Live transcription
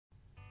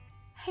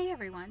Hey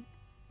everyone,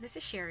 this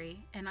is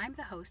Sherry, and I'm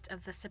the host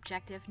of the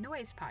Subjective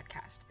Noise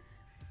Podcast.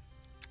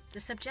 The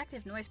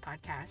Subjective Noise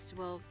Podcast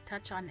will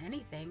touch on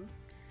anything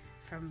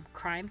from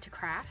crime to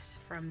crafts,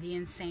 from the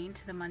insane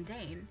to the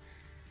mundane.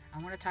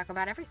 I want to talk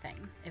about everything,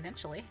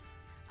 eventually.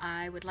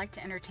 I would like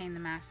to entertain the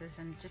masses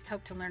and just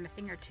hope to learn a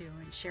thing or two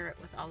and share it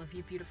with all of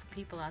you beautiful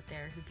people out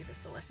there who give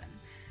us a listen.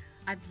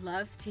 I'd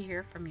love to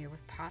hear from you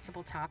with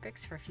possible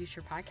topics for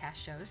future podcast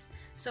shows,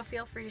 so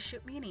feel free to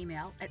shoot me an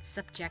email at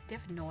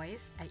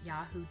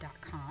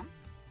subjectivenoise@yahoo.com,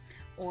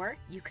 or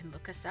you can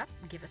look us up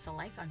and give us a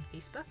like on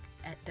Facebook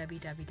at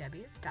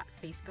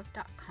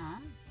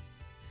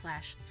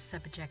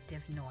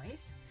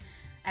www.facebook.com/subjectivenoise,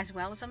 as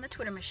well as on the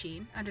Twitter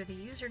machine under the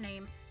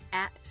username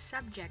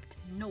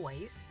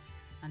 @subjectnoise.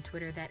 On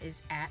Twitter, that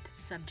is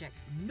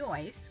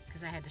 @subjectnoise,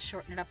 because I had to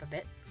shorten it up a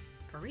bit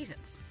for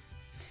reasons.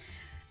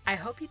 I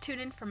hope you tune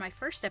in for my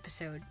first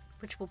episode,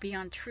 which will be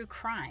on true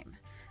crime,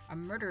 a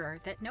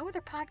murderer that no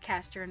other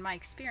podcaster in my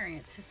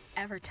experience has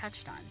ever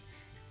touched on.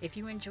 If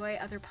you enjoy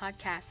other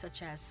podcasts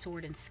such as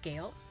Sword and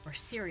Scale or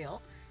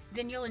Serial,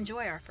 then you'll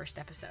enjoy our first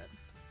episode.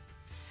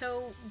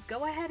 So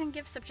go ahead and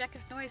give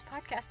Subjective Noise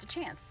Podcast a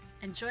chance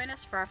and join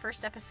us for our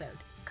first episode,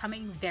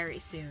 coming very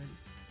soon.